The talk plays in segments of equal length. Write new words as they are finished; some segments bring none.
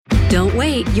Don't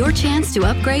wait. Your chance to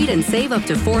upgrade and save up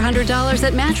to $400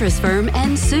 at Mattress Firm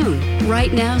ends soon.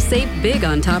 Right now, save big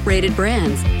on top-rated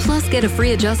brands. Plus, get a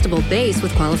free adjustable base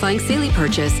with qualifying Sealy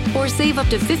purchase. Or save up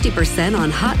to 50%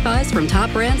 on hot buys from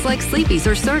top brands like Sleepy's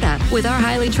or Serta. With our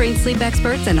highly trained sleep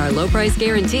experts and our low price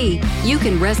guarantee, you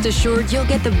can rest assured you'll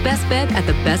get the best bed at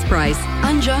the best price.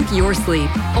 Unjunk your sleep.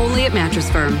 Only at Mattress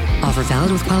Firm. Offer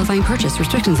valid with qualifying purchase.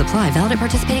 Restrictions apply. Valid at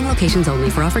participating locations only.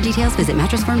 For offer details, visit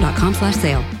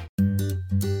mattressfirm.com/sale.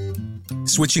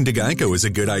 Switching to Geico is a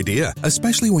good idea,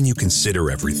 especially when you consider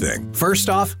everything. First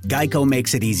off, Geico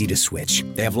makes it easy to switch.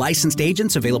 They have licensed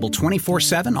agents available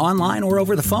 24/7 online or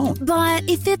over the phone. But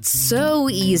if it's so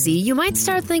easy, you might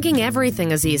start thinking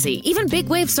everything is easy, even big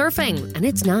wave surfing. And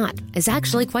it's not. It's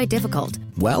actually quite difficult.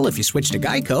 Well, if you switch to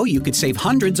Geico, you could save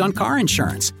hundreds on car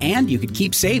insurance. And you could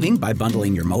keep saving by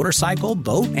bundling your motorcycle,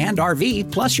 boat, and RV,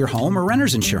 plus your home or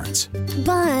renter's insurance.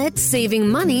 But saving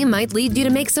money might lead you to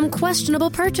make some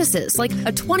questionable purchases, like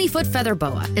a 20-foot feather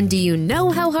boa. And do you know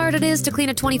how hard it is to clean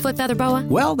a 20-foot feather boa?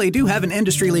 Well, they do have an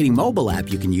industry-leading mobile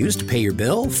app you can use to pay your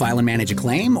bill, file and manage a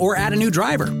claim, or add a new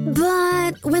driver.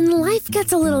 But when life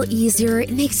gets a little easier,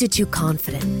 it makes you too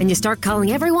confident, and you start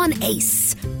calling everyone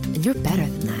Ace. And you're better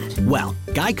than that. Well,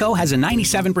 Geico has a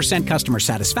 97% customer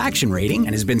satisfaction rating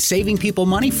and has been saving people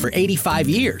money for 85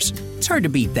 years. It's hard to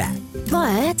beat that.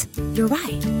 But you're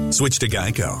right. Switch to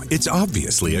Geico. It's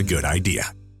obviously a good idea.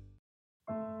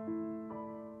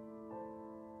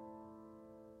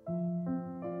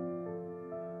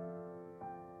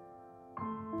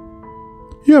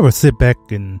 You ever sit back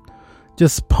and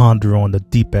just ponder on the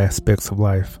deep aspects of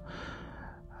life?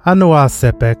 I know I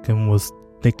sat back and was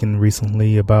thinking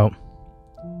recently about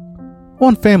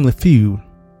on Family Feud,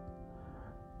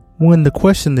 when the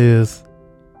question is,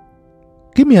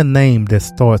 give me a name that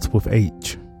starts with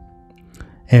H,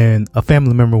 and a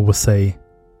family member will say,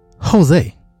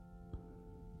 Jose,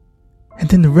 and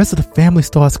then the rest of the family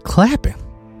starts clapping.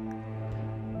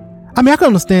 I mean, I can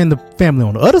understand the family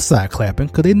on the other side clapping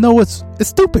because they know it's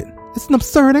stupid. It's an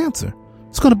absurd answer.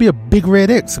 It's going to be a big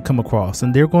red X to come across,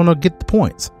 and they're going to get the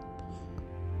points.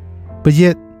 But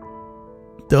yet,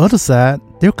 the other side,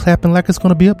 they're clapping like it's going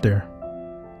to be up there.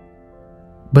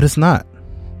 But it's not.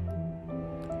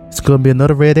 It's going to be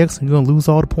another red X, and you're going to lose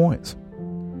all the points.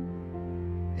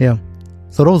 Yeah.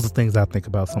 So those are the things I think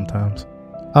about sometimes.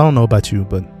 I don't know about you,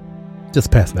 but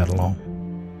just passing that along.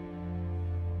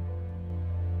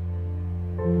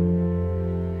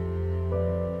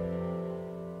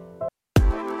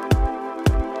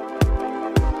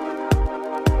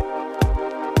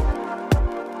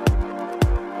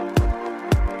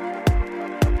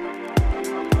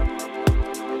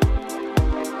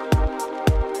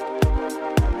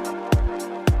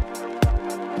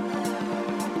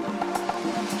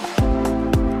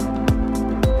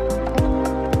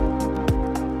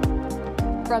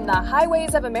 From the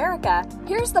highways of America,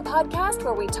 here's the podcast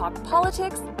where we talk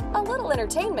politics, a little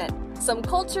entertainment, some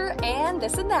culture, and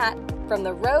this and that, from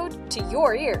the road to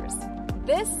your ears.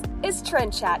 This is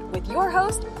Trend Chat with your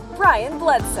host, Brian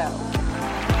Bledsoe.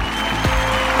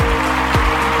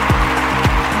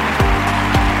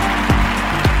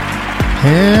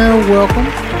 And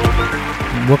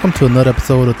welcome to another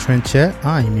episode of Trend Chat.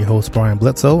 I am your host, Brian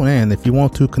Bledsoe, and if you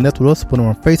want to connect with us, put it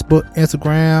on Facebook,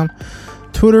 Instagram,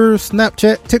 Twitter,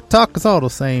 Snapchat, TikTok. It's all the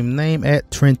same name at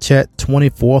Trend Chat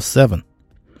 24/7.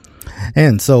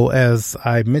 And so, as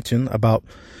I mentioned about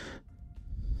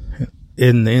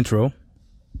in the intro,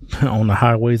 on the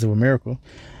highways of America,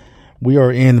 we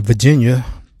are in Virginia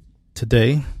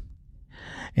today.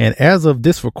 And as of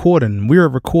this recording, we are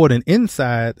recording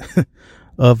inside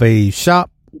of a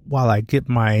shop while I get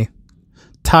my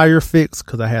tire fixed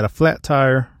because I had a flat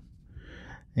tire.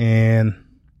 And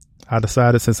I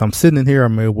decided, since I'm sitting in here, I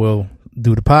may well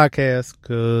do the podcast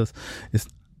because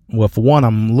for one,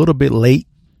 I'm a little bit late.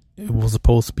 It was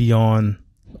supposed to be on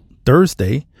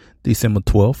Thursday, December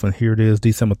 12th, and here it is,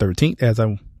 December 13th,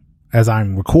 as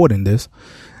I'm recording this.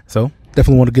 So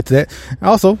definitely want to get to that. I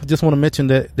also just want to mention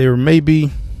that there may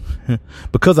be,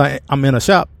 because I'm in a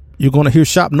shop, you're going to hear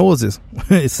shop noises,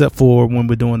 except for when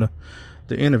we're doing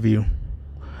the interview.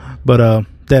 But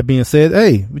that being said,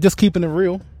 hey, we're just keeping it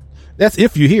real. That's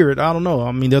if you hear it. I don't know.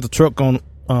 I mean, there's a truck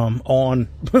on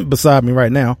beside me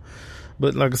right now.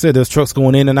 But like I said, there's trucks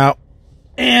going in and out.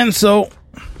 And so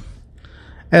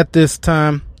at this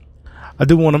time, I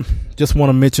do want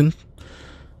to mention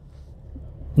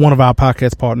one of our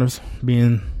podcast partners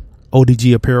being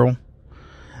ODG Apparel.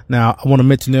 Now, I want to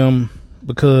mention them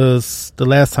because the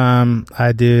last time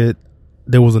I did,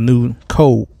 there was a new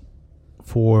code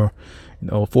for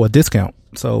a discount.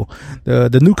 So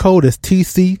the new code is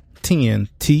TC10,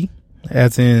 T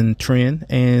as in trend,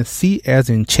 and C as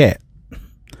in chat.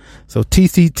 So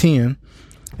TC10.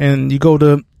 And you go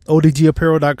to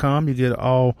odgapparel.com, you get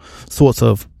all sorts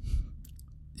of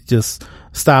just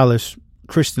stylish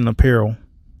Christian apparel,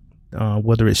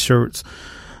 whether it's shirts,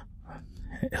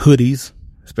 hoodies,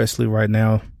 especially right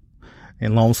now,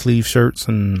 and long sleeve shirts,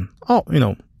 and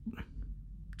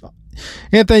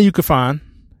anything you can find.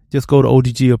 Just go to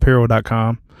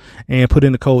odgapparel.com and put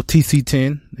in the code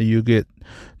TC10, and you get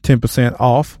 10%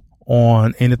 off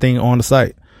on anything on the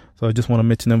site. So I just want to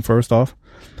mention them first off.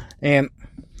 And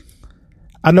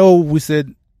I know we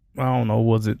said, I don't know,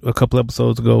 was it a couple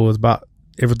episodes ago, was about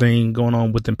everything going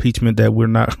on with impeachment, that we're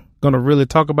not going to really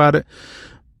talk about it,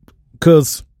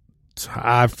 because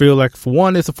I feel like, for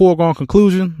one, it's a foregone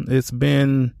conclusion. It's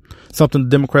been something the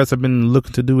Democrats have been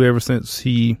looking to do ever since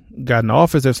he got in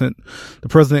office. Ever since the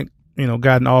president,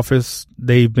 got in office,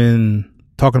 they've been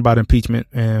talking about impeachment.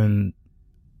 And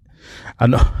I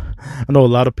know a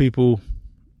lot of people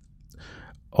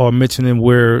are mentioning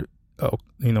where,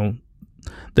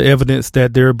 the evidence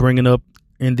that they're bringing up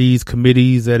in these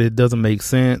committees, that it doesn't make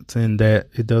sense, and that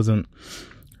it doesn't,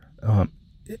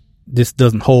 this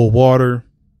doesn't hold water.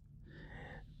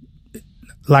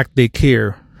 Like they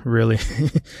care, really.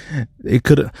 It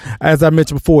could, as I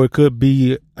mentioned before, it could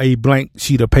be a blank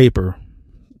sheet of paper.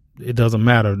 It doesn't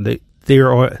matter.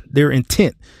 Their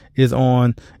intent is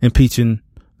on impeaching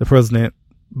the president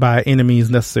by any means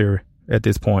necessary at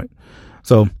this point.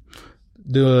 So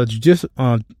the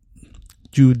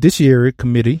Judiciary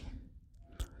Committee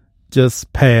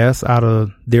just passed out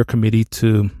of their committee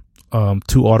to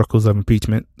 2 articles of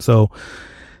impeachment. So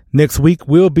next week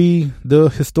will be the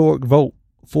historic vote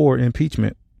for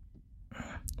impeachment.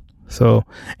 So,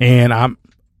 and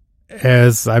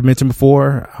as I mentioned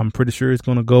before, I'm pretty sure it's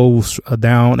going to go straight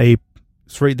down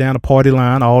the party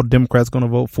line. All Democrats going to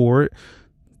vote for it,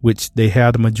 which they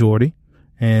have the majority,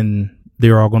 and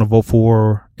they're all going to vote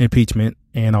for impeachment,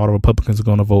 and all the Republicans are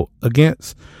going to vote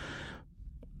against.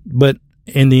 But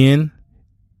in the end,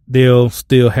 they'll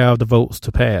still have the votes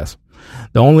to pass.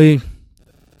 The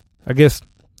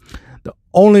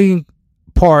only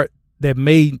part that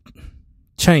may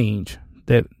change,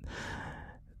 that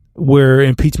where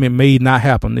impeachment may not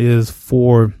happen, is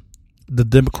for the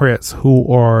Democrats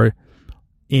who are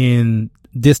in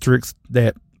districts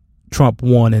that Trump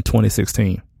won in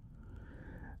 2016.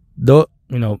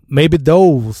 Maybe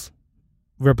those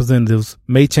representatives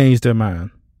may change their mind.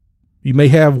 You may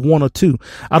have 1 or 2.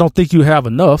 I don't think you have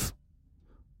enough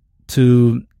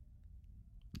to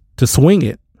swing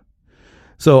it.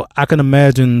 So I can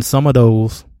imagine some of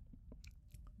those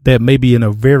that may be in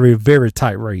a very, very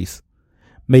tight race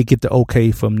may get the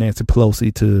okay from Nancy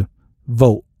Pelosi to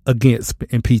vote against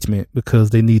impeachment because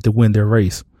they need to win their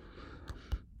race.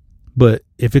 But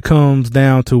if it comes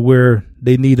down to where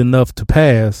they need enough to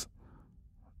pass,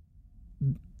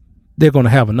 they're going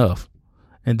to have enough.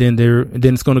 And then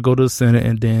it's going to go to the Senate,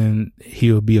 and then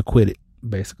he'll be acquitted,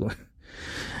 basically.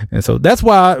 And so that's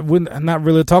why we're not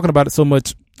really talking about it so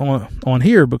much on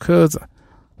here, because,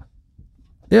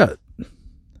 yeah,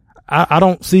 I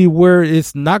don't see where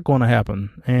it's not going to happen.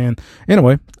 And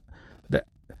anyway,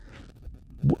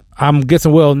 I'm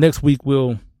guessing, next week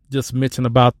we'll just mention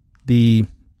about the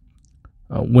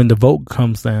when the vote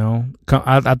comes down.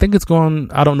 I think it's going,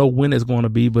 I don't know when it's going to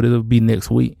be, but it'll be next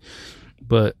week.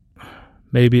 But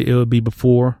maybe it'll be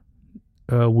before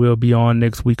we'll be on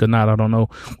next week or not. I don't know.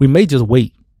 We may just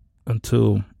wait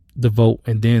until the vote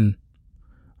and then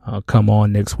come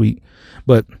on next week.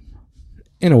 But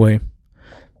anyway,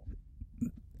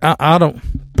 I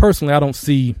don't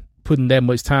see putting that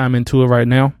much time into it right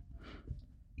now.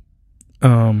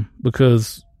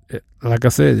 Because like I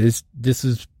said, this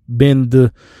has been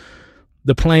the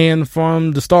plan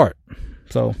from the start.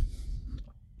 So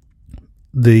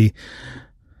the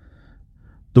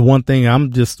one thing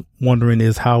I'm just wondering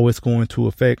is how it's going to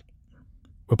affect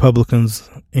Republicans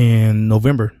in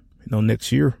November,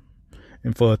 next year,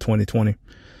 and for 2020.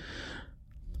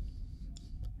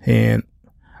 And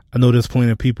I know there's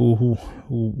plenty of people who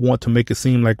want to make it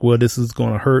seem like, well, this is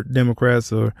going to hurt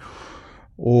Democrats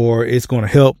or it's going to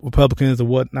help Republicans or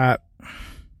whatnot.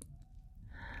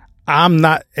 I'm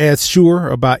not as sure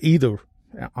about either,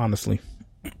 honestly,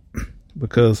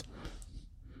 because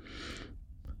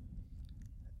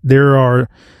there's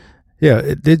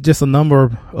just a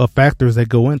number of factors that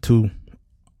go into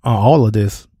all of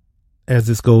this as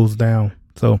this goes down.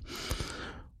 So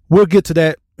we'll get to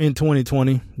that in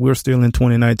 2020. We're still in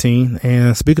 2019.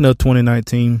 And speaking of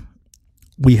 2019,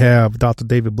 we have Dr.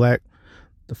 David Black,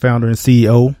 the founder and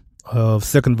CEO of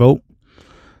Second Vote,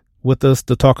 with us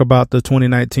to talk about the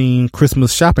 2019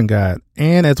 Christmas shopping guide.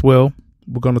 And as well,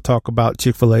 we're going to talk about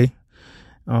Chick-fil-A,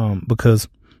 because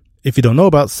if you don't know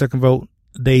about Second Vote,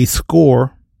 they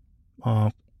score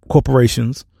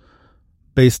corporations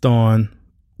based on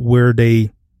where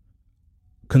they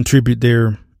contribute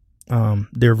their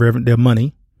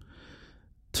money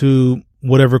to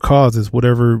whatever causes,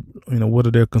 whatever,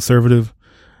 whether they're conservative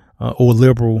or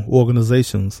liberal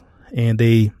organizations, and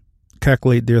they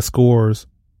calculate their scores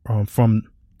from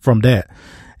that.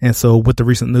 And so with the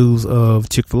recent news of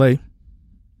Chick-fil-A,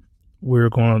 we're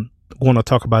going to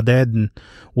talk about that and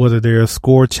whether their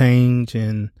score change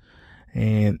and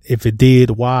if it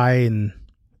did, why,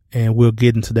 and we'll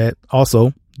get into that.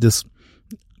 Also, just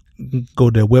go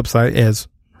to their website, as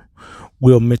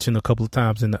Will mentioned a couple of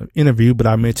times in the interview, but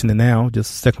I mentioned it now,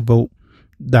 just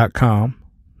secondvote.com.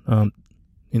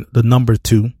 The number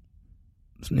 2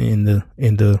 in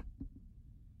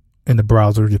the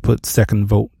browser, you put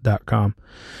secondvote.com.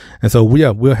 And so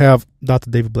we'll have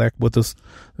Dr. David Black with us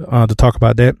to talk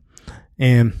about that.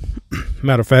 And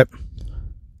matter of fact,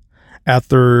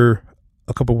 after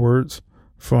a couple words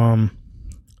from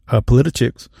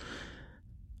Politichicks,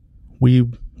 we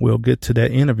will get to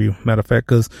that interview. Matter of fact,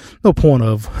 because no point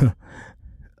of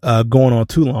going on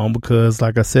too long, because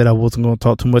like I said, I wasn't going to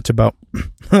talk too much about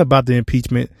the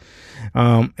impeachment.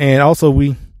 And also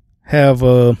we have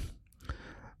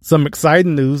some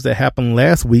exciting news that happened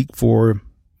last week for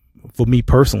me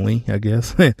personally, I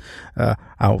guess.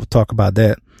 I'll talk about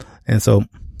that. And so,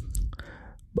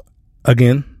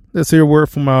 again, let's hear a word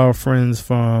from our friends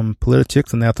from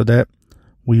Politichicks, and after that,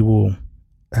 we will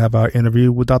have our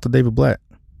interview with Dr. David Black.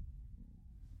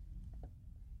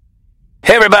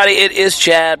 Hey everybody, it is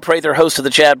Chad Prather, host of the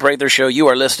Chad Prather Show. You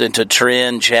are listening to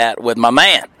Trend Chat with my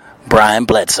man, Brian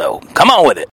Bledsoe. Come on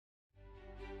with it.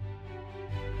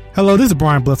 Hello, this is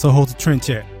Brian Bledsoe, host of Trend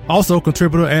Chat, also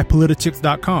contributor at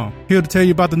Politichicks.com. Here to tell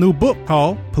you about the new book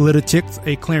called Politichicks,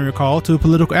 A Clarion Call to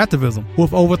Political Activism,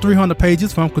 with over 300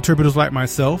 pages from contributors like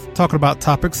myself, talking about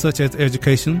topics such as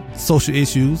education, social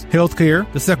issues, healthcare,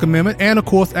 the Second Amendment, and of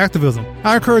course, activism.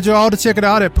 I encourage you all to check it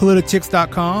out at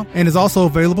Politichicks.com, and is also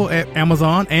available at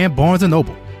Amazon and Barnes &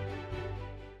 Noble.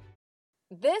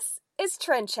 This is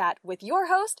Trend Chat with your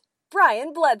host,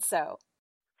 Brian Bledsoe.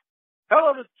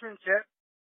 Hello, this is Trend Chat.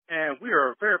 And we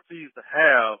are very pleased to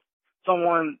have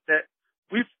someone that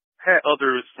we've had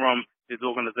others from his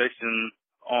organization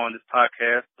on this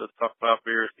podcast to talk about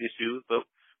various issues, but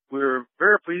we're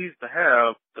very pleased to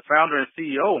have the founder and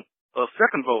CEO of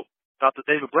Second Vote, Dr.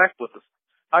 David Black, with us.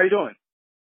 How are you doing?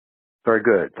 Very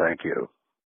good, thank you.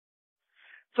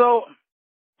 So,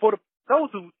 for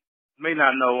those who may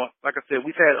not know, like I said,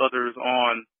 we've had others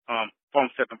on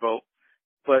from Second Vote,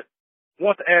 but I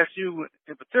want to ask you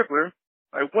in particular,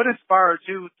 what inspired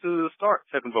you to start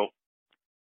Second Vote?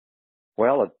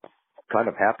 Well, it kind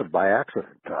of happened by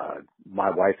accident.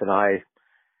 My wife and I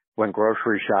went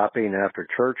grocery shopping after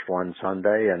church one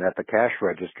Sunday, and at the cash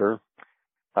register,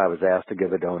 I was asked to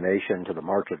give a donation to the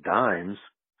March of Dimes,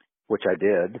 which I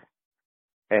did.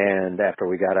 And after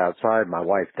we got outside, my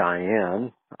wife,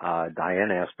 Diane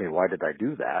asked me, why did I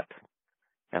do that?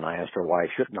 And I asked her, why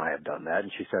shouldn't I have done that?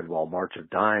 And she said, well, March of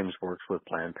Dimes works with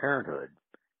Planned Parenthood.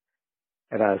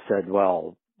 And I said,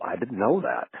 well, I didn't know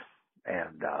that.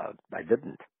 And I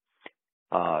didn't.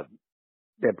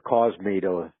 It caused me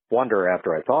to wonder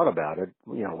after I thought about it,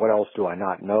 what else do I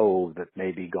not know that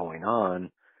may be going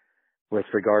on with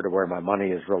regard to where my money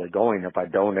is really going if I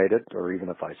donate it or even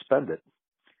if I spend it.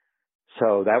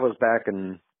 So that was back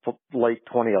in late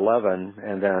 2011.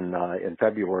 And then in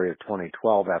February of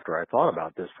 2012, after I thought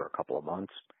about this for a couple of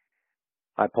months,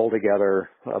 I pulled together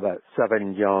about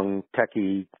 7 young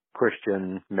techie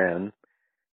Christian men,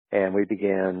 and we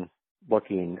began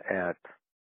looking at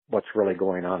what's really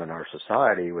going on in our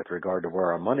society with regard to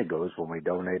where our money goes when we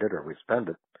donate it or we spend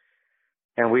it.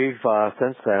 And we've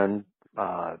since then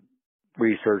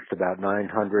researched about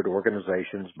 900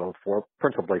 organizations, both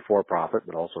principally for-profit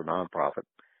but also non-profit,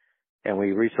 and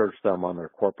we researched them on their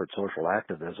corporate social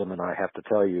activism. And I have to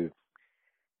tell you,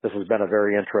 this has been a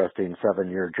very interesting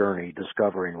 7-year journey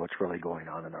discovering what's really going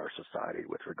on in our society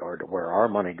with regard to where our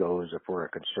money goes if we're a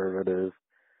conservative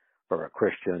or a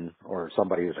Christian or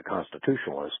somebody who's a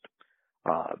constitutionalist.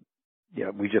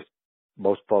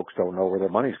 Most folks don't know where their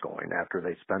money's going after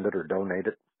they spend it or donate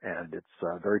it, and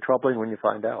it's very troubling when you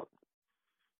find out.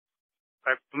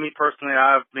 For me personally,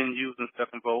 I've been using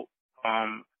Second Vote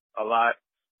a lot,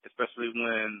 especially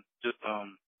when just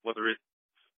whether it's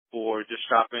for just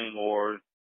shopping or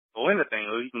anything,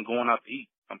 or even going out to eat.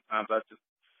 Sometimes I just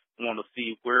want to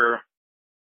see where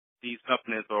these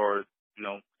companies are,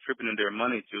 contributing their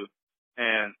money to.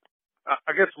 And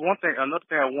I guess another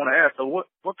thing I want to ask, so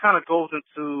what kind of goes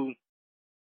into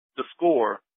the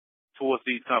score towards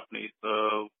these companies?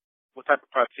 What type of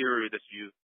criteria that you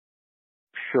use?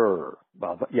 Sure.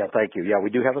 Well, yeah, thank you. Yeah, we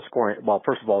do have a scoring. Well,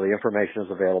 first of all, the information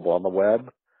is available on the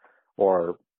web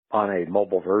or on a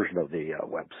mobile version of the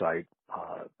website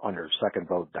under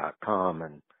secondvote.com,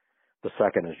 and the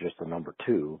second is just the number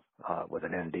 2 with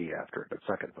an ND after it, but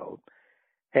Second Vote.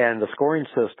 And the scoring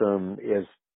system is,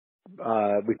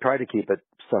 we try to keep it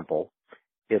simple.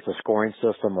 It's a scoring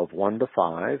system of 1 to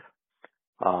 5,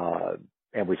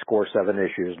 and we score 7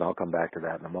 issues, and I'll come back to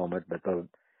that in a moment. But the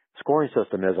scoring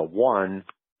system is a 1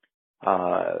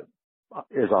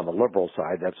 is on the liberal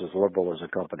side. That's as liberal as a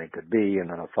company could be, and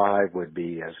then a 5 would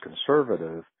be as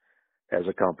conservative as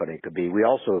a company could be. We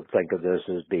also think of this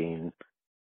as being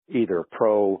either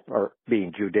pro or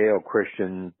being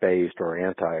Judeo-Christian based or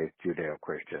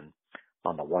anti-Judeo-Christian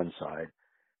on the one side.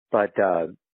 But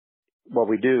what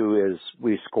we do is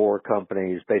we score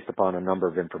companies based upon a number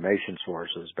of information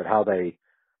sources, but how they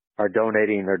are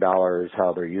donating their dollars,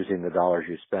 how they're using the dollars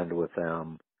you spend with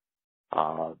them,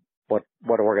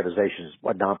 what organizations,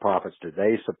 what nonprofits do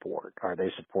they support? Are they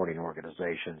supporting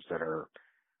organizations that are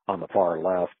on the far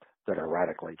left that are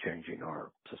radically changing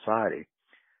our society?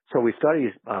 So we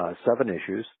study 7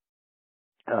 issues.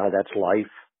 That's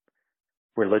life,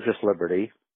 religious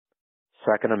liberty,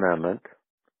 Second Amendment,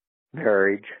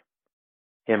 marriage,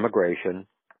 immigration,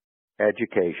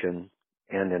 education,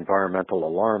 and environmental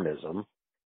alarmism.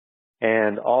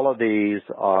 And all of these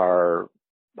are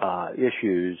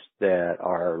issues that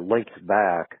are linked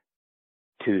back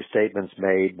to statements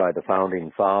made by the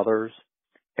founding fathers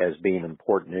as being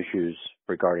important issues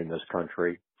regarding this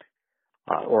country,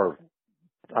 or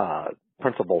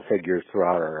principal figures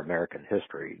throughout our American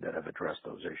history that have addressed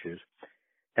those issues.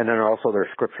 And then also they're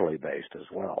scripturally based as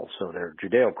well. So they're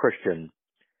Judeo-Christian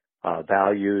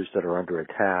values that are under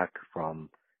attack from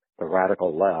the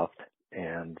radical left.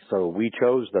 And so we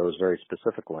chose those very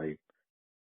specifically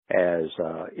as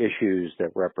issues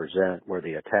that represent where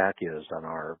the attack is on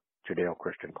our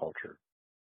Judeo-Christian culture.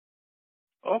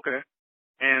 Okay.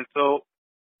 And so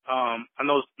I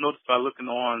noticed by looking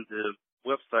on the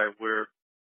website where,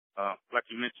 like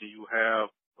you mentioned, you have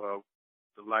the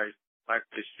life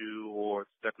issue or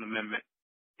Second Amendment.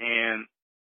 And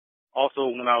also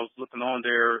when I was looking on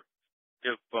there,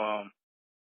 if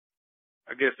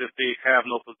I guess if they have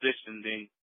no position, then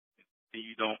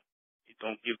you don't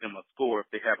give them a score if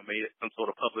they haven't made some sort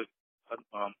of public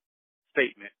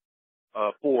statement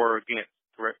for or against,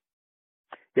 correct?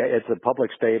 Yeah, it's a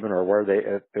public statement, or where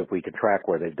if we can track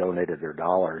where they've donated their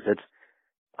dollars. It's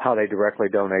how they directly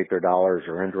donate their dollars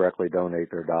or indirectly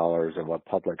donate their dollars, and what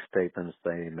public statements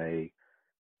they may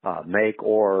make,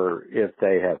 or if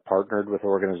they have partnered with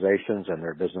organizations and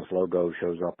their business logo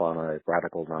shows up on a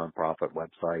radical nonprofit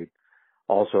website.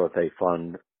 Also, if they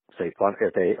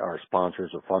if they are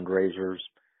sponsors of fundraisers.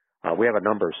 We have a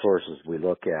number of sources we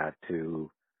look at to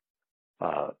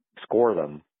score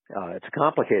them. It's a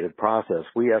complicated process.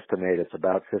 We estimate it's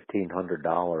about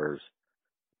 $1,500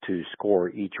 to score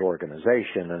each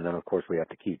organization, and then of course we have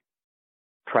to keep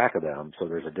track of them, so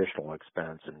there's additional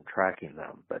expense in tracking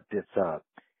them. But it's a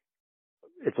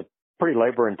pretty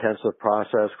labor-intensive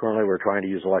process. Currently we're trying to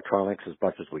use electronics as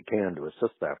much as we can to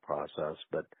assist that process,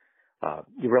 but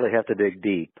you really have to dig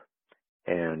deep.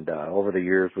 And over the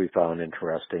years we found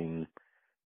interesting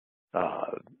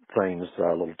things,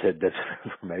 little tidbits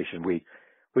of information.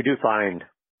 We do find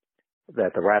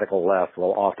that the radical left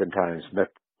will oftentimes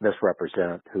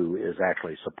misrepresent who is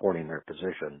actually supporting their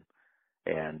position.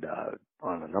 And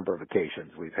on a number of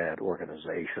occasions, we've had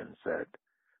organizations that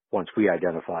once we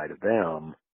identify to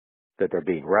them that they're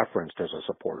being referenced as a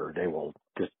supporter, they'll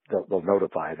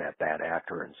notify that bad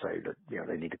actor and say that,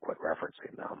 they need to quit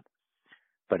referencing them.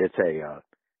 But it's a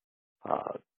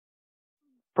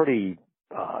pretty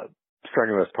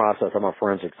strenuous process. I'm a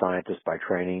forensic scientist by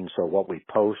training, so what we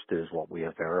post is what we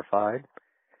have verified.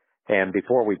 And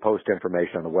before we post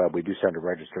information on the web, we do send a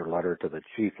registered letter to the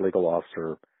chief legal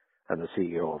officer and the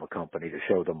CEO of a company to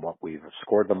show them what we've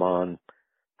scored them on,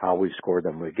 how we've scored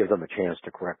them. We give them a chance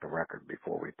to correct the record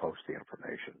before we post the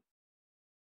information.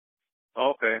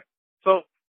 Okay. So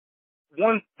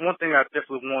one thing I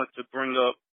definitely wanted to bring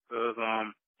up, because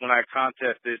when I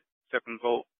contacted Second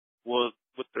Vote, was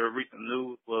with the recent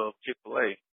news of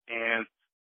Chick-fil-A. And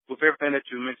with everything that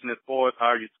you mentioned as far as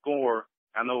how you score,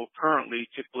 I know currently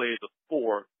Chick-fil-A is a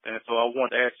 4. And so I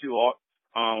wanted to ask you,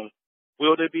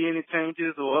 will there be any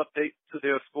changes or updates to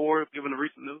their score given the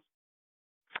recent news?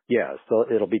 Yeah, so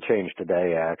it'll be changed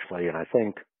today, actually, and I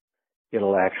think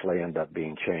it'll actually end up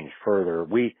being changed further.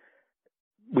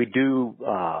 we do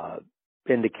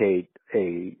indicate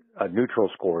a neutral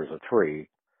score is a 3.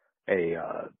 A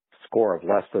score of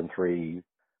less than 3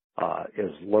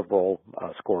 is liberal. A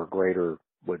score greater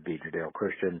would be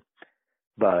Judeo-Christian.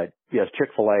 But yes,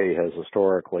 Chick-fil-A has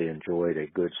historically enjoyed a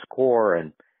good score,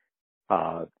 and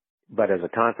but as a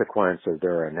consequence of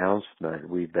their announcement,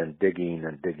 we've been digging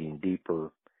and digging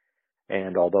deeper.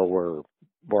 And although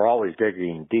we're always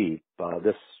digging deep,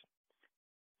 this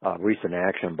recent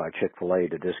action by Chick-fil-A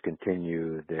to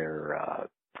discontinue their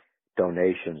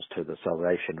donations to the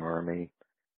Salvation Army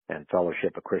and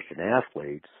Fellowship of Christian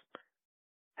Athletes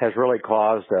has really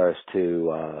caused us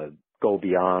to go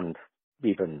beyond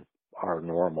even our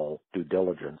normal due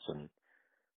diligence and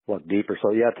look deeper.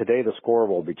 So yeah, today the score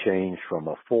will be changed from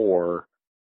a 4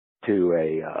 to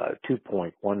a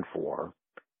 2.14,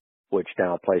 which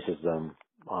now places them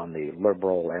on the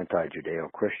liberal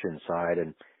anti-Judeo-Christian side.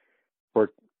 And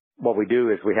what we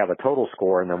do is we have a total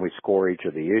score, and then we score each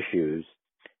of the issues,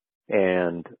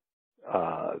 and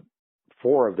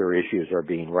 4 of their issues are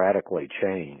being radically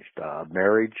changed.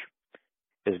 Marriage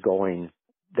is going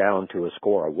down to a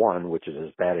score of 1, which is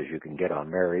as bad as you can get on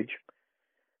marriage.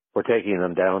 We're taking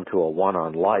them down to a 1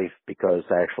 on life because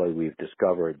actually we've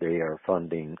discovered they are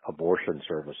funding abortion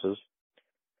services.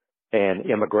 And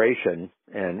immigration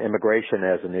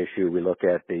as an issue, we look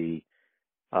at the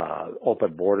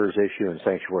open borders issue in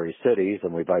sanctuary cities,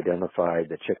 and we've identified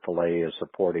that Chick-fil-A is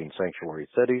supporting sanctuary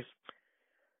cities.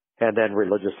 And then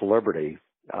religious liberty.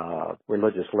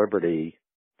 Religious liberty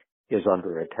is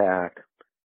under attack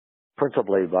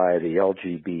principally by the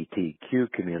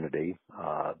LGBTQ community.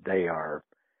 They are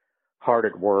hard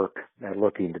at work at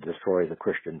looking to destroy the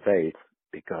Christian faith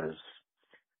because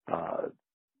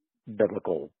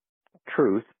biblical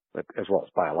truth, as well as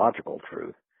biological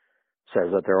truth,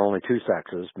 says that there are only 2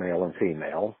 sexes, male and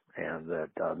female, and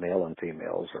that male and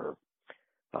females are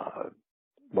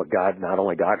what God, not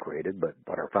only God created, but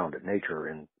are found in nature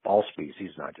in all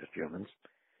species, not just humans.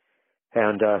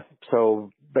 And so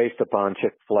based upon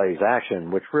Chick-fil-A's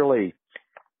action, which really,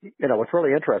 what's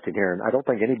really interesting here, and I don't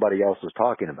think anybody else is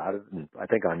talking about it, and I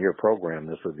think on your program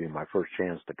this would be my first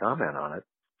chance to comment on it,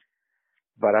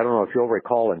 but I don't know if you'll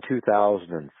recall in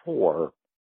 2004,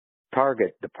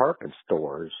 Target department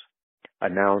stores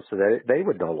announced that they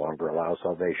would no longer allow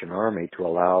Salvation Army to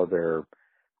allow their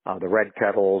the Red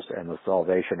Kettles and the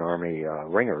Salvation Army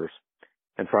ringers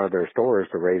in front of their stores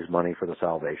to raise money for the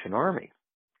Salvation Army.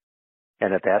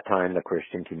 And at that time, the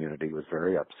Christian community was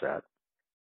very upset.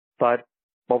 But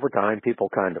over time, people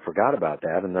kind of forgot about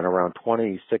that. And then around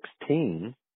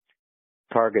 2016,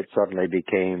 Target suddenly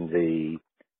became the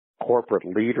corporate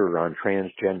leader on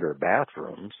transgender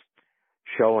bathrooms,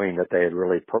 showing that they had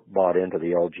really bought into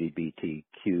the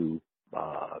LGBTQ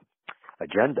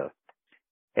agenda.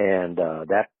 And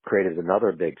that created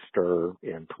another big stir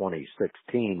in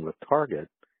 2016 with Target.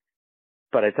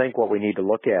 But I think what we need to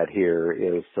look at here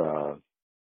is,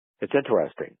 it's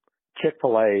interesting.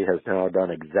 Chick-fil-A has now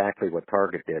done exactly what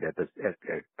Target did at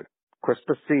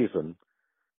Christmas season.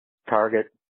 Target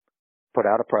put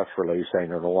out a press release saying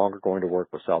they're no longer going to work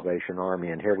with Salvation Army,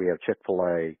 and here we have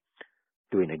Chick-fil-A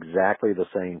doing exactly the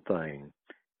same thing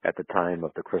at the time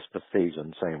of the Christmas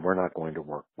season, saying we're not going to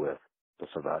work with the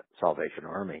Salvation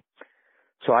Army.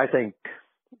 So I think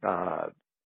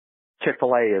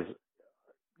Chick-fil-A is,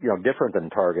 different than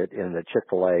Target in that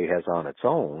Chick-fil-A has on its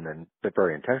own, and but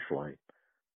very intentionally,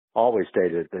 always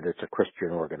stated that it's a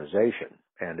Christian organization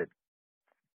and it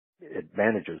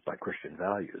manages by Christian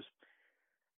values.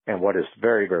 And what is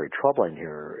very, very troubling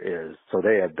here is, so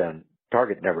they have been,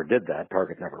 Target never did that.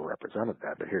 Target never represented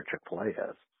that, but here Chick-fil-A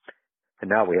has. And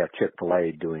now we have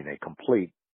Chick-fil-A doing a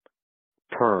complete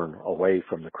turn away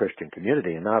from the Christian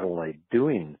community, and not only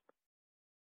doing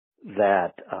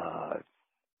that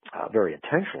very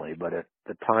intentionally, but at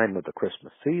the time of the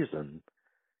Christmas season,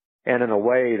 and in a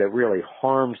way that really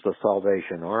harms the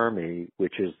Salvation Army,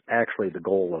 which is actually the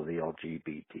goal of the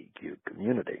LGBTQ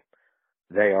community.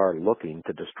 They are looking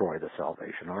to destroy the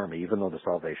Salvation Army, even though the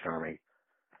Salvation Army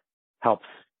helps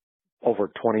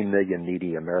over 20 million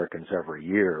needy Americans every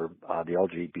year. The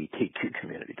LGBTQ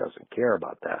community doesn't care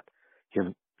about that.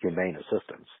 Humane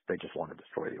assistance. They just want to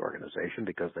destroy the organization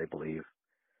because they believe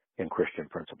in Christian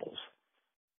principles.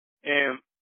 And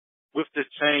with this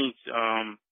change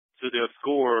to their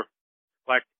score,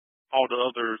 like all the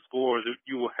other scores,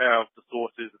 you will have the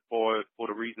sources for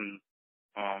the reason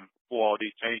for all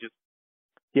these changes?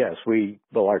 Yes, we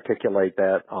will articulate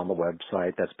that on the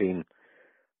website. That's being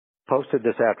posted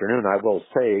this afternoon. I will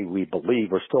say we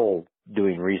believe we're still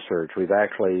doing research. We've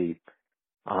actually,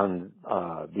 on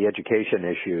the education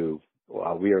issue,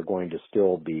 we are going to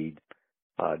still be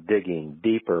digging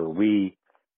deeper. We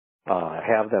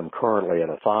have them currently at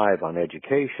a 5 on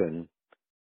education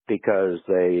because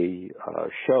they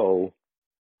show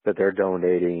that they're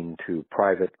donating to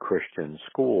private Christian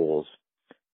schools.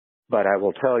 But I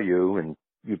will tell you, and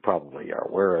you probably are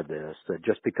aware of this, that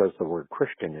just because the word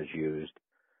Christian is used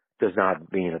does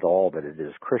not mean at all that it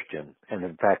is Christian. And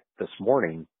in fact, this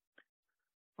morning,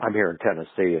 I'm here in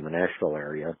Tennessee in the Nashville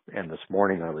area, and this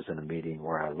morning I was in a meeting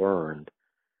where I learned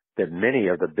that many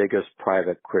of the biggest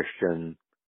private Christian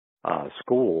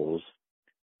schools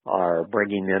are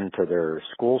bringing into their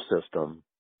school system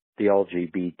the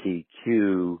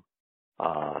LGBTQ,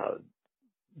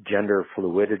 gender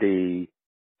fluidity,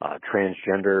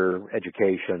 transgender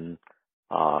education,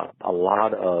 a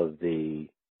lot of the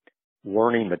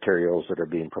learning materials that are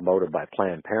being promoted by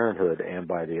Planned Parenthood and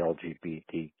by the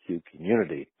LGBTQ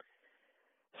community.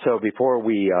 So before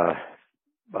we're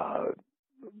going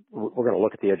to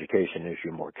look at the education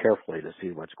issue more carefully to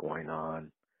see what's going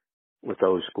on with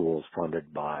those schools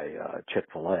funded by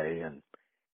Chick-fil-A, and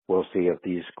we'll see if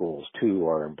these schools too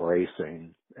are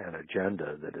embracing an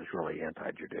agenda that is really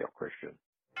anti-Judeo-Christian.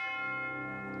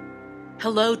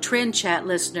 Hello, Trend Chat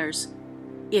listeners.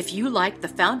 If you like the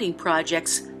Founding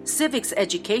Project's Civics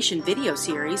Education video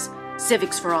series,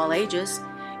 Civics for All Ages,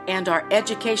 and our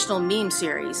educational meme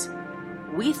series,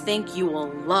 we think you will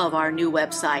love our new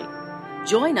website.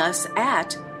 Join us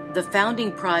at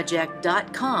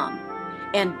thefoundingproject.com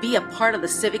and be a part of the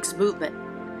civics movement.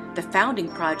 The Founding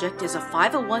Project is a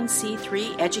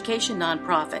 501c3 education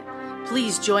nonprofit.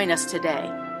 Please join us today.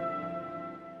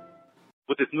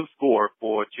 With this new score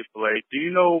for Chick-fil-A, do you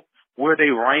know where they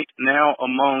rank now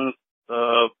among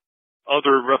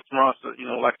other restaurants,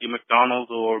 like your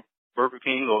McDonald's or Burger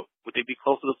King, or would they be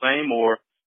close to the same, or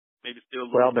maybe still a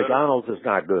little better? McDonald's is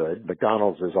not good.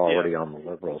 McDonald's is already on the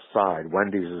liberal side.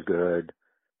 Wendy's is good.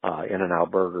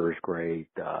 In-N-Out Burger is great.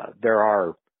 There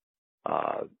are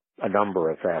a number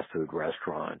of fast food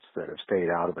restaurants that have stayed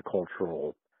out of the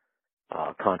cultural,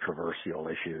 controversial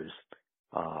issues.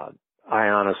 I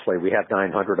honestly, we have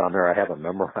 900 on there. I haven't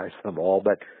memorized them all,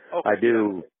 but I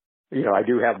do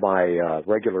have my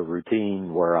regular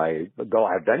routine where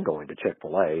I've been going to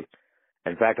Chick-fil-A.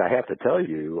 In fact, I have to tell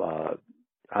you,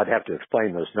 I'd have to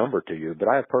explain this number to you, but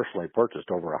I have personally purchased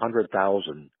over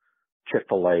 100,000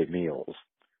 Chick-fil-A meals.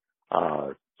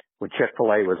 When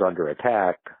Chick-fil-A was under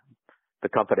attack, the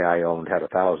company I owned had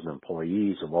 1,000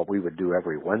 employees, and what we would do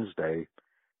every Wednesday,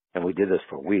 and we did this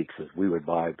for weeks, is we would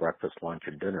buy breakfast, lunch,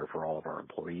 and dinner for all of our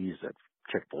employees at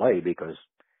Chick-fil-A because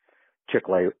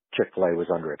Chick-fil-A was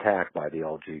under attack by the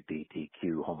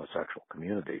LGBTQ homosexual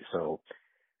community. So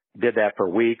did that for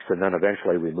weeks, and then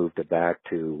eventually we moved it back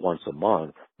to once a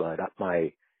month. But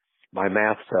my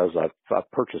math says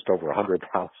I've purchased over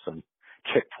 100,000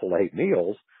 Chick-fil-A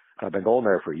meals. I've been going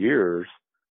there for years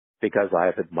because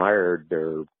I've admired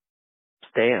their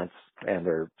stance and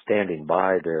they're standing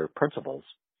by their principles.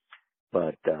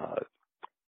 But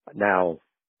now,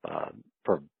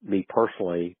 for me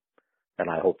personally, and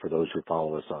I hope for those who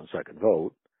follow us on Second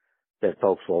Vote, that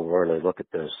folks will really look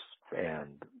at this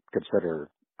and consider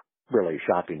really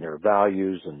shopping their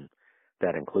values, and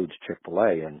that includes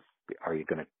Chick-fil-A. And are you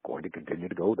going to continue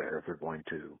to go there if you're going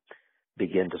to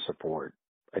begin to support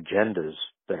agendas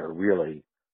that are really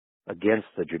against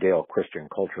the Judeo-Christian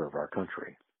culture of our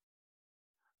country?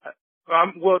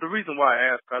 Well, the reason why I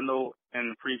ask, I know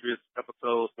in previous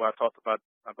episodes where I talked about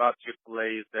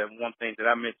Chick-fil-A is that one thing that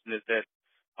I mentioned is that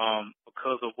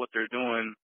because of what they're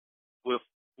doing with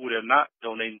who they're not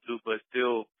donating to, but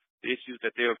still the issues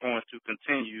that they're going to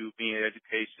continue, being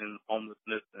education,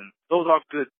 homelessness, and those are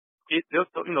good. Those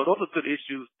are good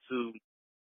issues to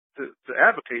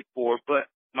advocate for. But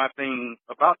my thing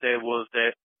about that was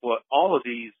that all of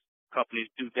these companies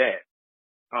do that.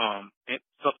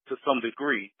 To some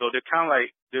degree. So they're kind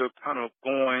of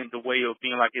going the way of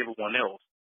being like everyone else.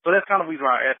 So that's kind of the reason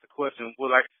why I asked the question. Well,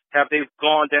 like, have they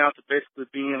gone down to basically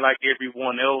being like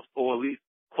everyone else, or at least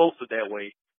close to that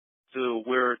way, to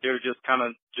where they're just kind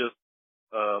of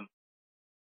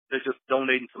they're just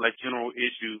donating to like general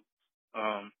issues,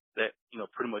 that,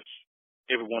 pretty much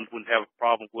everyone wouldn't have a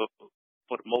problem with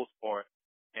for the most part.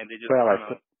 And they just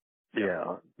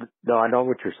Yeah. No, I know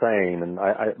what you're saying,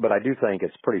 but I do think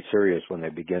it's pretty serious when they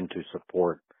begin to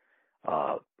support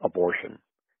abortion.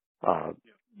 But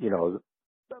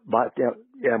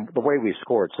the way we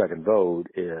score at Second Vote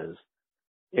is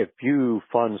if you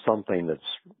fund something that's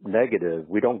negative,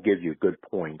 we don't give you good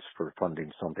points for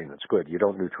funding something that's good. You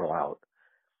don't neutral out.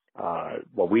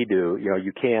 What we do,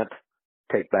 you can't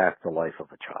take back the life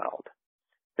of a child.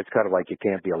 It's kind of like you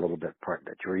can't be a little bit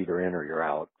pregnant. You're either in or you're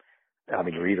out. I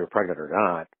mean, you're either pregnant or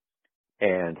not.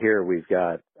 And here we've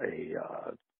got a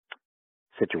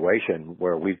situation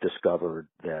where we've discovered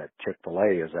that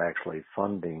Chick-fil-A is actually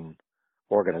funding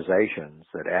organizations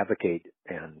that advocate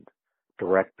and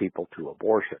direct people to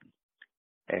abortion.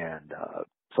 And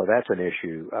so that's an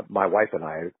issue. My wife and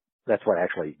I, that's what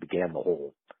actually began the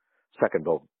whole Second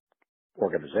Vote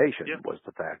organization, was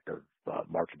the fact of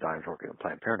March of Dimes working on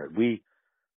Planned Parenthood. We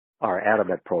are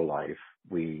adamant pro-life.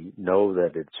 We know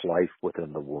that it's life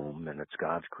within the womb and it's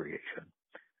God's creation.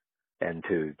 And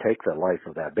to take the life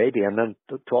of that baby and then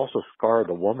to also scar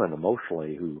the woman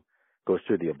emotionally who goes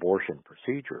through the abortion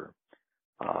procedure,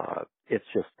 it's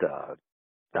just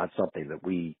not something that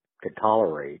we can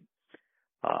tolerate.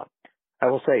 I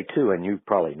will say too, and you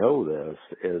probably know this,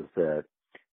 is that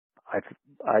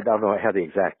I don't know, I have the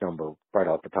exact number right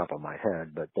off the top of my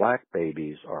head, but black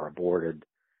babies are aborted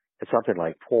at something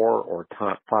like 4 or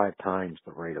 5 times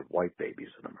the rate of white babies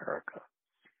in America.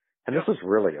 And this is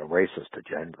really a racist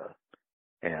agenda.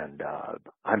 And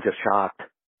I'm just shocked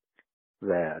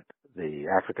that the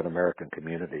African American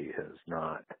community has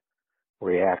not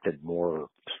reacted more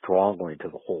strongly to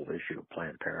the whole issue of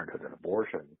Planned Parenthood and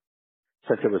abortion,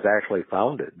 since it was actually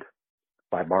founded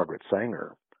by Margaret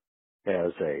Sanger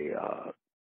as a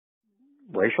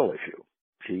racial issue.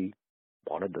 She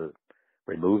wanted to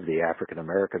remove the African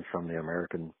Americans from the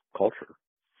American culture.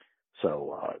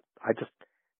 So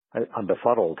I'm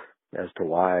befuddled as to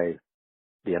why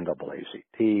the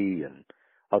NAACP and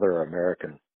other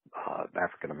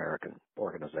African American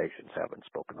organizations haven't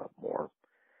spoken up more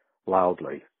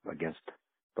loudly against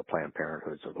the Planned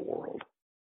Parenthoods of the world.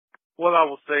 Well, I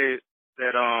will say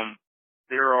that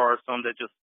there are some that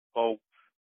just are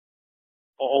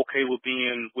okay with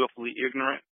being willfully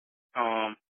ignorant,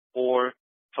 or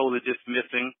totally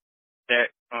dismissing that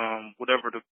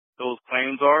whatever those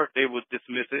claims are, they would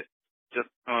dismiss it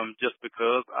just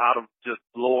because, out of just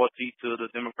loyalty to the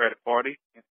Democratic Party,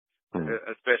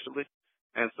 especially.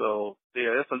 And so,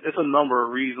 yeah, it's a number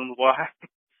of reasons why,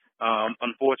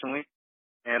 unfortunately.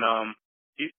 And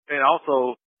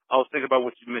also, I was thinking about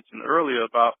what you mentioned earlier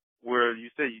about where you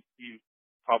said you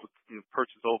probably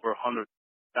purchased over 100,000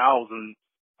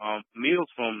 meals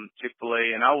from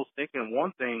Chick-fil-A, and I was thinking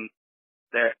one thing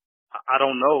that I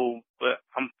don't know, but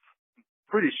I'm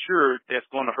pretty sure that's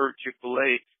going to hurt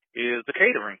Chick-fil-A is the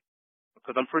catering,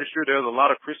 because I'm pretty sure there's a lot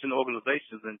of Christian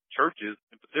organizations and churches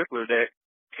in particular that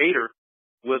cater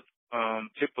with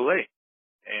Chick-fil-A,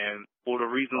 and for the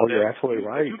reasons you're absolutely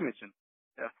right. you mentioned.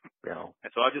 Yeah. Yeah.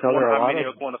 And so I just wonder how many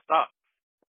are going to stop.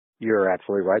 You're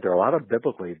absolutely right. There are a lot of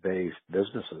biblically based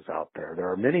businesses out there.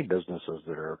 There are many businesses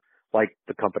that are like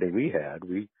the company we had.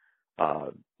 We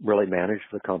really managed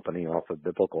the company off of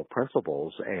biblical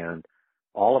principles, and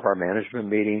all of our management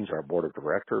meetings, our board of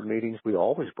director meetings, we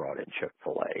always brought in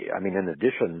Chick-fil-A. I mean, in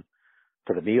addition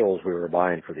to the meals we were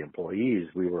buying for the employees,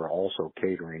 we were also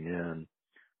catering in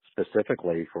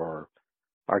specifically for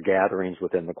our gatherings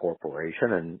within the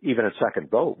corporation. And even at Second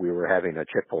Vote, we were having a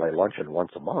Chick-fil-A luncheon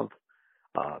once a month.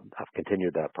 I've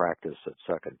continued that practice at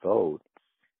Second Vote.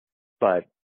 But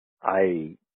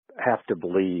I have to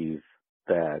believe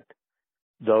that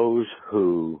those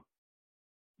who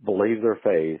believe their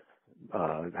faith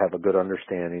have a good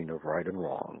understanding of right and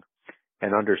wrong,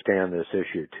 and understand this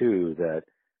issue too, that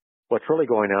what's really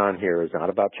going on here is not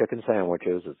about chicken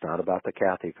sandwiches. It's not about the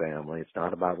Cathy family. It's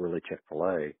not about really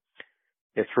Chick-fil-A.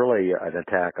 It's really an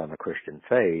attack on the Christian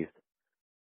faith.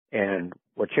 And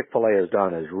what Chick-fil-A has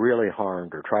done is really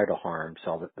harmed or tried to harm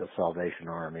the Salvation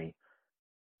Army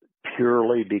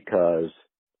purely because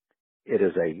it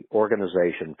is an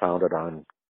organization founded on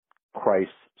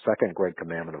Christ's second great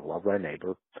commandment of love thy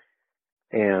neighbor.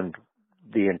 And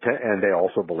they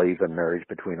also believe in marriage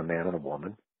between a man and a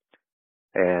woman.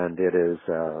 And it is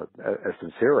a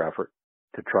sincere effort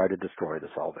to try to destroy the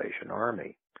Salvation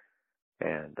Army.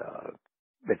 And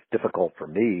it's difficult for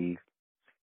me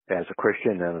as a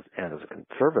Christian and as a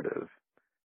conservative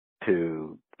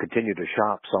to continue to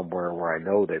shop somewhere where I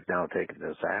know they've now taken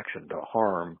this action to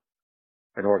harm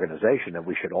an organization that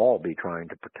we should all be trying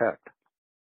to protect.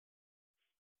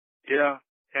 Yeah,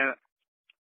 and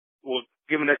well,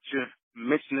 given that you're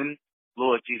mentioning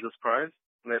Lord Jesus Christ,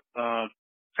 let's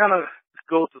kind of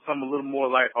go to something a little more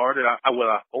lighthearted. I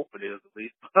hope it is at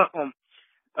least.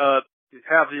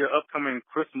 Have your upcoming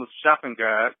Christmas shopping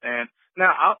guide, and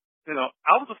now I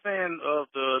was a fan of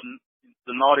the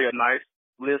Naughty or Nice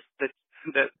list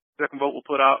that Second Vote will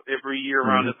put out every year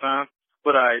around this time,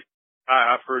 but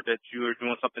I've heard that you are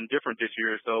doing something different this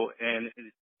year. So, and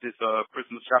this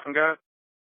Christmas shopping guide.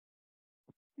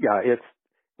 Yeah,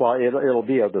 it'll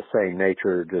be of the same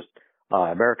nature. Just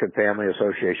American Family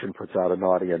Association puts out a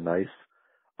Naughty and Nice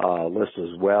list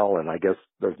as well. And I guess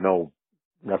there's no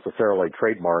necessarily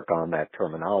trademark on that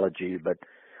terminology, but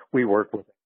we work with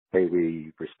AFA,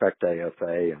 we respect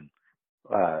AFA, and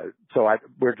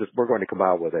we're going to come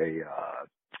out with a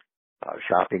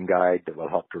shopping guide that will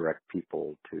help direct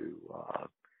people to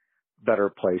better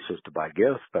places to buy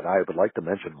gifts. But I would like to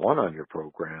mention one on your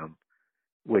program,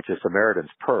 which is Samaritan's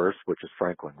Purse, which is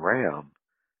Franklin Graham.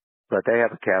 But they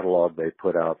have a catalog they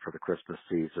put out for the Christmas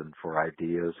season for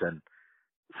ideas, and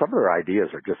some of their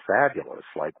ideas are just fabulous.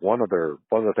 Like one of the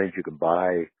things you can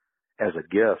buy as a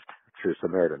gift through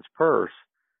Samaritan's Purse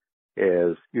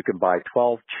is you can buy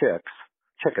 12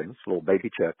 chickens, little baby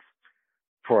chicks,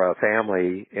 for a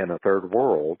family in a third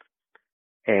world.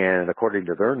 And according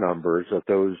to their numbers, if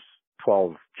those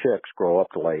 12 chicks grow up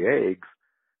to lay eggs,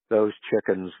 those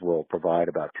chickens will provide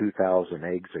about 2,000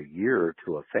 eggs a year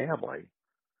to a family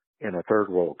in a third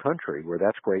world country where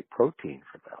that's great protein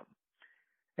for them.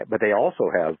 But they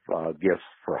also have gifts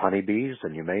for honeybees,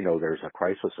 and you may know there's a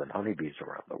crisis in honeybees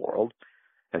around the world.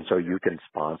 And so you can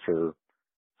sponsor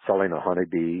selling a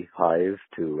honeybee hive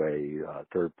to a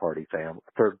third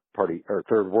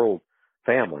world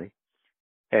family.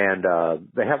 And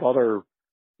they have other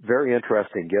very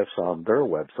interesting gifts on their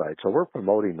website. So we're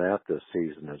promoting that this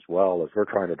season as well, as we're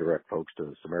trying to direct folks to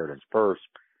the Samaritan's Purse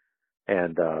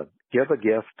and give a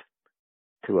gift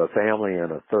to a family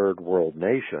in a third world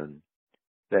nation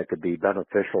that could be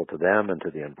beneficial to them and to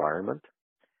the environment.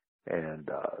 And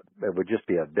it would just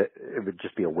be a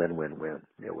win-win-win.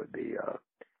 It would be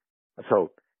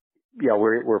so yeah,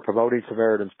 we're promoting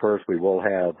Samaritan's Purse. We will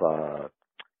have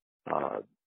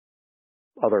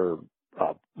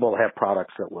we'll have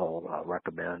products that we'll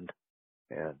recommend,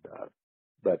 and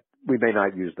but we may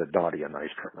not use the naughty and nice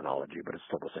terminology, but it's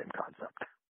still the same concept.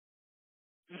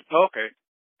 Okay.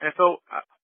 And so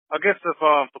I guess if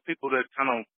for people that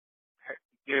kind of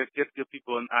give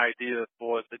people an idea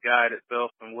for the guide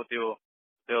itself and what they'll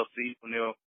see when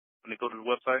they go to the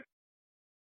website.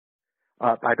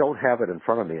 I don't have it in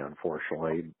front of me,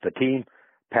 unfortunately. The team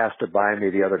passed it by me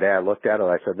the other day. I looked at it.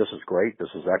 I said, "This is great.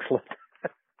 This is excellent."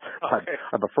 Okay.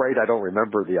 I'm afraid I don't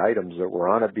remember the items that were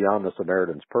on it beyond the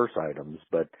Samaritan's Purse items,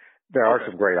 but there are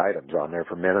some great items on there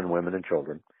for men and women and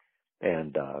children,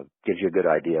 and gives you a good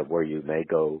idea of where you may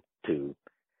go to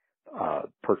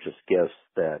purchase gifts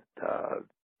that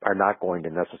are not going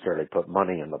to necessarily put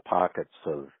money in the pockets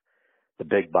of the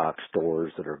big box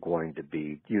stores that are going to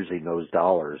be using those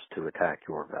dollars to attack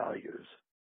your values.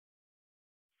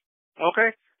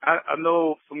 Okay. I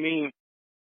know for me,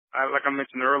 like I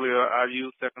mentioned earlier, I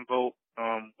use Second Vote,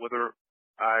 whether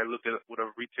I look at with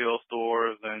retail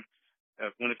stores and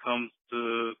when it comes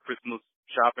to Christmas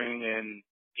shopping and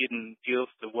getting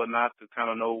gifts and whatnot, to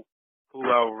kind of know who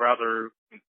I would rather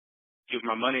give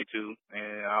my money to,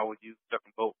 and I would use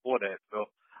Second Vote for that. So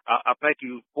I thank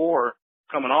you for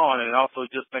coming on, and also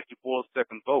just thank you for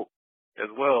Second Vote as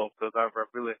well, because I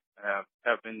really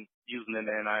have been using it,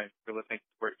 and I really think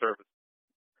it's a great service.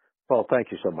 Well,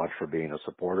 thank you so much for being a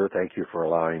supporter. Thank you for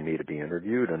allowing me to be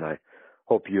interviewed, and I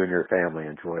hope you and your family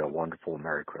enjoy a wonderful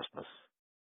Merry Christmas.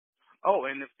 Oh,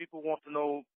 and if people want to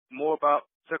know more about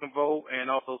Second Vote and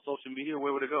also social media,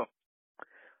 where would they go?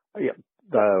 Yeah,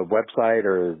 the website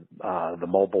or the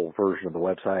mobile version of the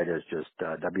website is just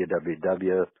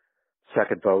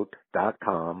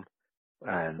www.secondvote.com,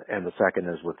 and the second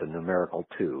is with the numerical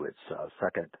 2. It's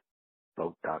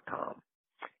secondvote.com.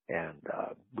 And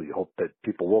we hope that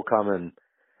people will come and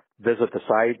visit the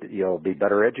site. You'll be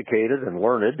better educated and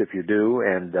learned if you do,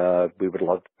 and we would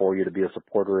love for you to be a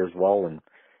supporter as well and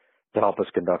to help us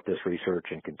conduct this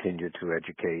research and continue to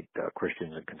educate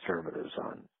Christians and conservatives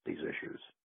on these issues.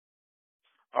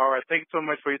 All right. Thank you so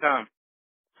much for your time.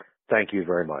 Thank you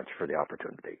very much for the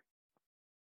opportunity.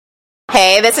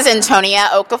 Hey, this is Antonia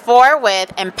Okafor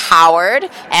with Empowered,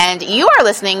 and you are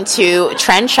listening to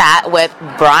Trend Chat with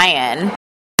Brian.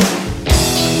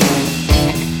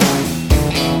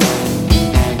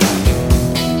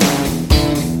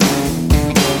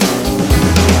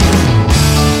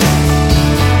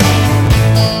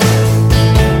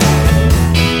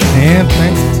 And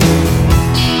thanks to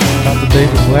Dr.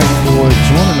 David Black for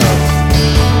joining us.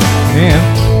 And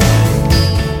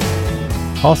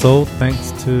also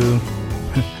thanks to,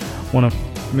 want to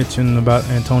mention about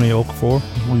Antonia Okafor,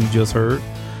 who you just heard.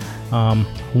 I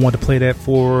wanted to play that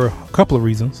for a couple of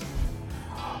reasons.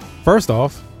 First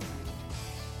off,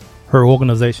 her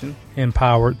organization,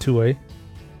 Empowered 2A.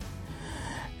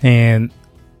 And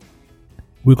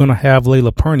we're going to have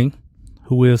Layla Perney,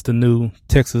 who is the new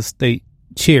Texas State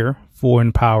Chair for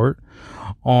Empowered,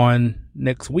 on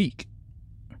next week.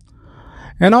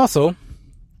 And also,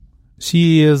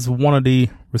 she is one of the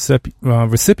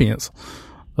recipients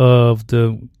of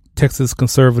the Texas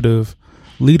Conservative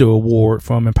Leader Award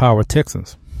from Empower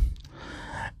Texans.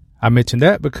 I mentioned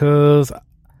that because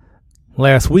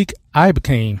last week I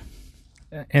became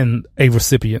a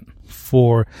recipient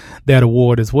for that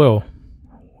award as well.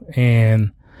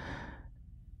 And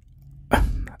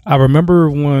I remember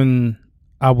when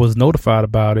I was notified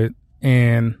about it,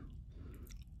 and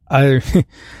I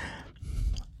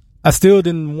still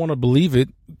didn't want to believe it.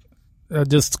 I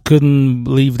just couldn't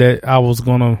believe that I was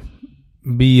going to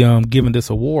be given this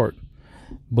award.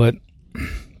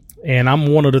 And I'm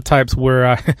one of the types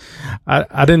where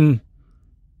I didn't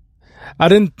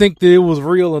think that it was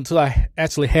real until I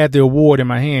actually had the award in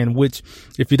my hand, which,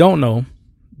 if you don't know,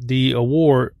 the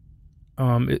award,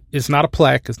 it's not a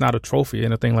plaque, it's not a trophy,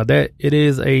 anything like that. It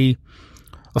is a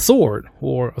sword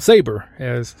or a saber,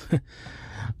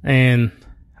 and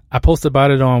I posted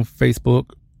about it on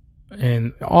Facebook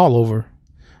and all over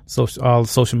all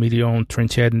social media, on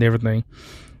Trend Chat and everything.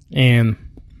 And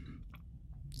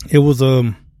it was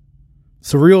a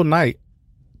surreal night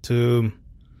to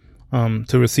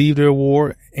receive the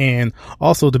award, and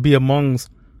also to be among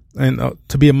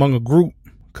a group,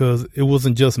 because it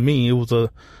wasn't just me. It was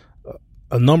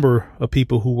a number of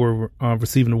people who were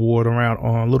receiving the award, around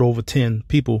a little over 10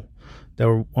 people that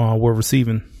were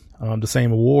receiving the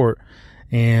same award.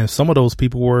 And some of those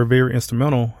people were very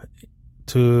instrumental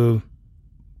to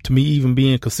me even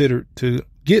being considered to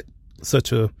get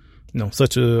such a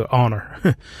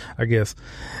honor, I guess.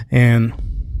 And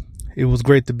it was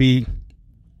great to be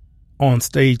on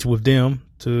stage with them,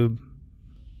 to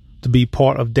be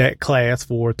part of that class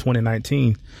for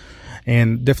 2019.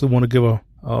 And definitely want to give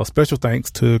a special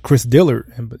thanks to Chris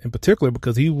Dillard in particular,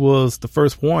 because he was the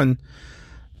first one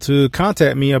to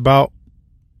contact me about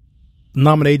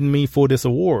nominating me for this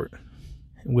award,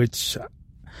 which,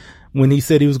 when he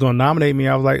said he was going to nominate me,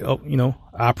 I was like, oh,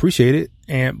 I appreciate it.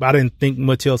 And I didn't think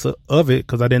much else of it,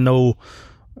 because I didn't know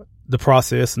the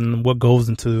process and what goes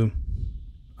into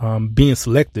being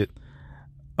selected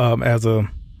as a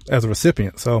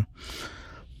recipient. So,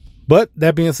 but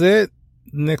that being said,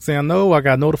 next thing I know, I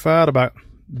got notified about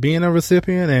being a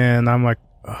recipient, and I'm like,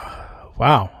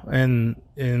 wow. And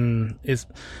it's,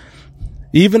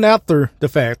 even after the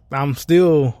fact, I'm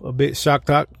still a bit shocked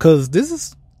out, because this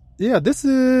is,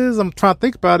 I'm trying to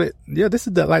think about it. Yeah, this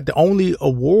is the only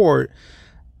award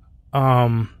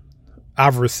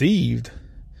I've received,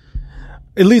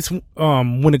 at least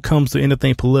when it comes to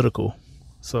anything political.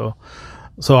 So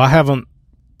I haven't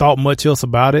thought much else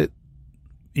about it.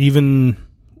 Even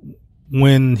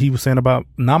when he was saying about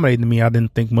nominating me, I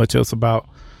didn't think much else about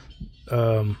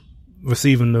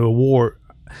receiving the award.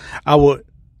 I would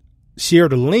share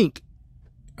the link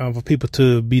for people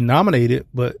to be nominated,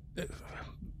 but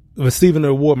receiving the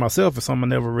award myself is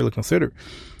something I never really considered.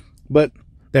 But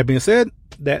that being said,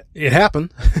 that it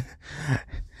happened.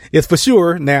 It's for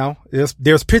sure now.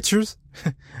 There's pictures.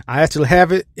 I actually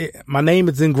have it. My name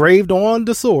is engraved on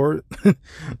the sword.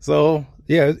 So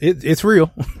yeah, it's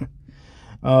real.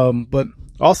 But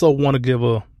also want to give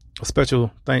a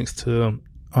special thanks to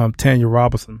Tanya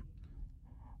Robinson,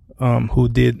 who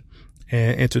did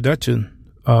an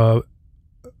introduction, a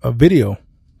video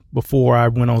before I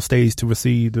went on stage to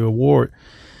receive the award.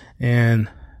 And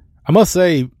I must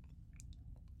say,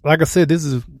 like I said, this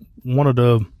is one of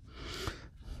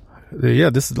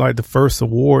this is like the first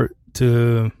award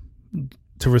to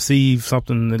receive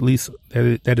something, at least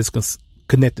that is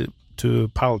connected to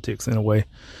politics in a way.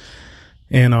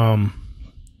 And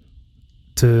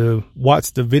to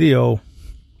watch the video,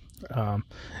 I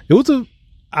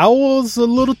was a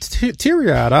little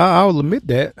teary-eyed. I'll admit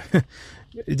that.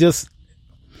 It just,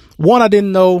 one, I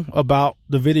didn't know about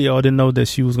the video. I didn't know that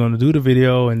she was going to do the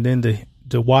video, and then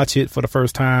to watch it for the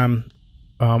first time,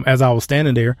 as I was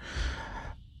standing there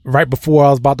right before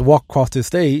I was about to walk across this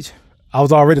stage, I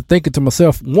was already thinking to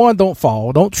myself, one, don't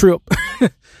fall, don't trip.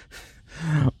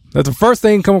 That's the first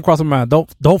thing come across my mind.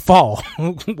 Don't fall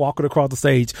walking across the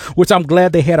stage, which I'm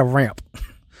glad they had a ramp,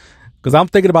 because I'm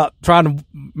thinking about trying to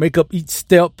make up each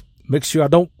step, make sure I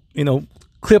don't,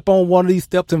 clip on one of these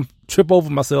steps and trip over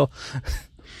myself.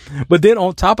 But then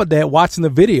on top of that, watching the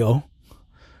video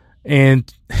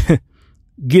and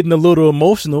getting a little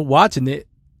emotional watching it,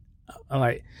 I'm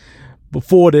like,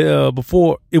 before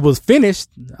it was finished,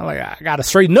 I'm like, I gotta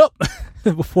straighten up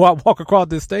before I walk across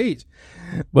this stage.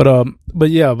 But I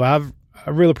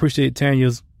really appreciate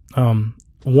Tanya's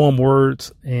warm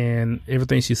words and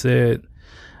everything she said,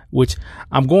 which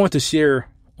I'm going to share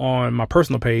on my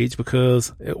personal page,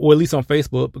 because, or at least on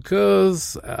Facebook,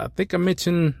 because I think I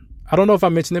don't know if I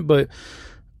mentioned it, but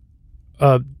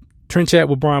Trend Chat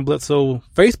with Brian Bledsoe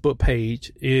Facebook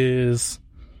page is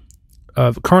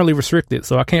currently restricted,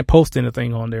 so I can't post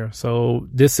anything on there. So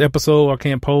this episode I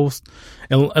can't post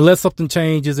unless something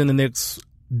changes in the next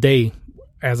day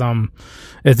as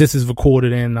this is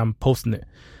recorded and I'm posting it.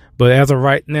 But as of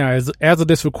right now, as of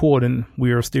this recording,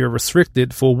 we are still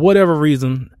restricted for whatever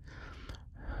reason.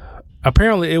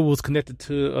 Apparently, it was connected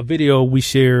to a video we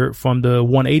shared from the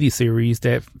 180 series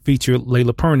that featured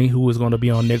Layla Perney, who is going to be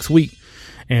on next week.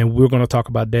 And we're going to talk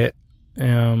about that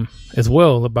as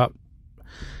well, about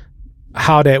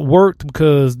how that worked,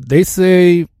 because they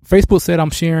say Facebook said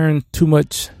I'm sharing too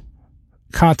much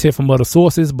content from other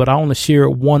sources, but I only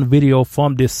shared one video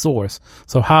from this source.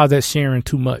 So how is that sharing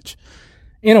too much?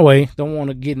 Anyway, don't want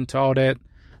to get into all that,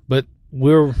 but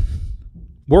we're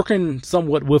working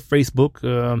somewhat with Facebook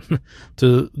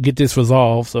to get this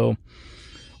resolved. So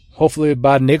hopefully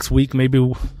by next week, maybe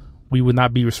we would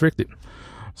not be restricted.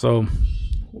 So,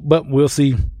 but we'll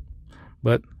see.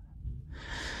 But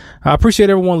I appreciate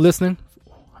everyone listening.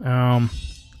 And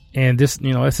this,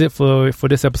 that's it for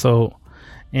this episode.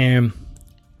 And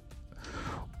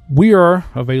we are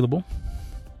available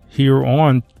here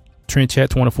on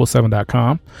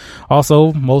TrendChat247.com.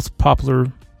 Also, most popular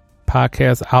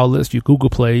podcast outlets, your Google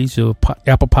Plays, your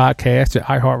Apple Podcasts, your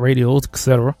iHeartRadios,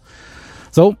 etc.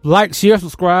 So, like, share,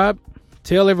 subscribe,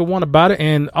 tell everyone about it.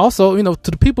 And also,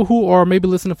 to the people who are maybe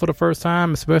listening for the first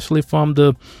time, especially from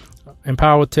the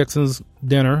Empower Texans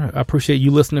dinner, I appreciate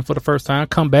you listening for the first time.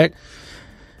 Come back,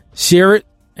 share it,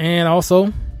 and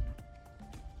also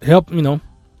help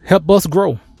us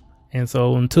grow. And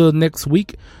so until next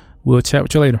week, we'll chat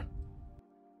with you later.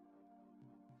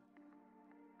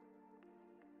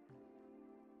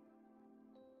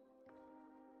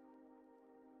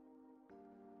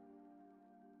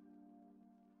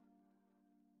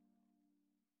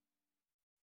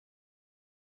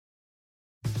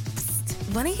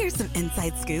 Want to hear some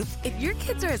inside scoop? If your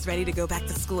kids are as ready to go back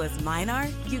to school as mine are,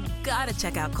 you gotta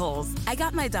check out Kohl's. I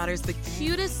got my daughters the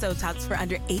cutest sew tops for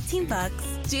under $18,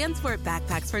 JanSport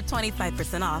backpacks for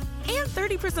 25% off, and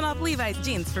 30% off Levi's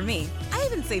jeans for me. I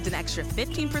even saved an extra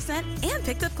 15% and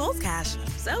picked up Kohl's Cash.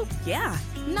 So, yeah,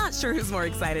 not sure who's more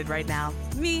excited right now,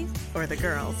 me or the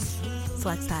girls.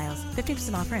 Select styles.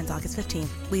 15% offer ends August 15th.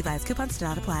 Levi's coupons do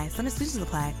not apply. Some exclusions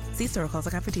apply. See store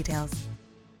Kohl's.com for details.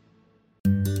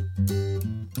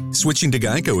 Switching to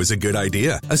Geico is a good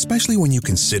idea, especially when you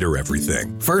consider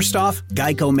everything. First off,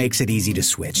 Geico makes it easy to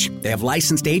switch. They have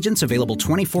licensed agents available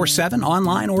 24/7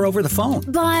 online or over the phone.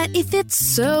 But if it's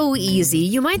so easy,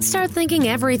 you might start thinking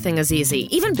everything is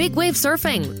easy, even big wave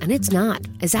surfing. And it's not.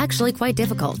 It's actually quite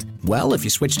difficult. Well, if you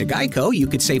switch to Geico, you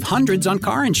could save hundreds on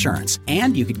car insurance.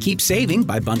 And you could keep saving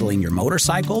by bundling your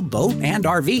motorcycle, boat, and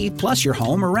RV, plus your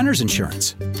home or renter's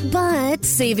insurance. But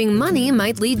saving money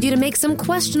might lead you to make some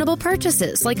questionable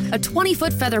purchases, like a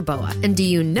 20-foot feather boa. And do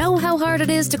you know how hard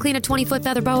it is to clean a 20-foot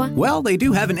feather boa? Well, they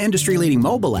do have an industry-leading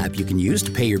mobile app you can use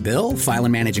to pay your bill, file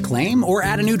and manage a claim, or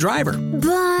add a new driver.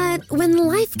 But when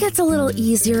life gets a little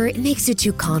easier, it makes you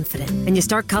too confident, and you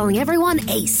start calling everyone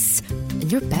Ace.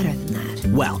 And you're better than that.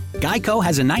 Well, Geico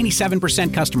has a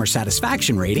 97% customer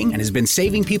satisfaction rating and has been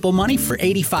saving people money for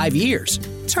 85 years.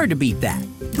 It's hard to beat that.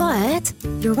 But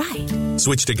you're right.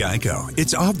 Switch to Geico.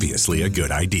 It's obviously a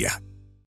good idea.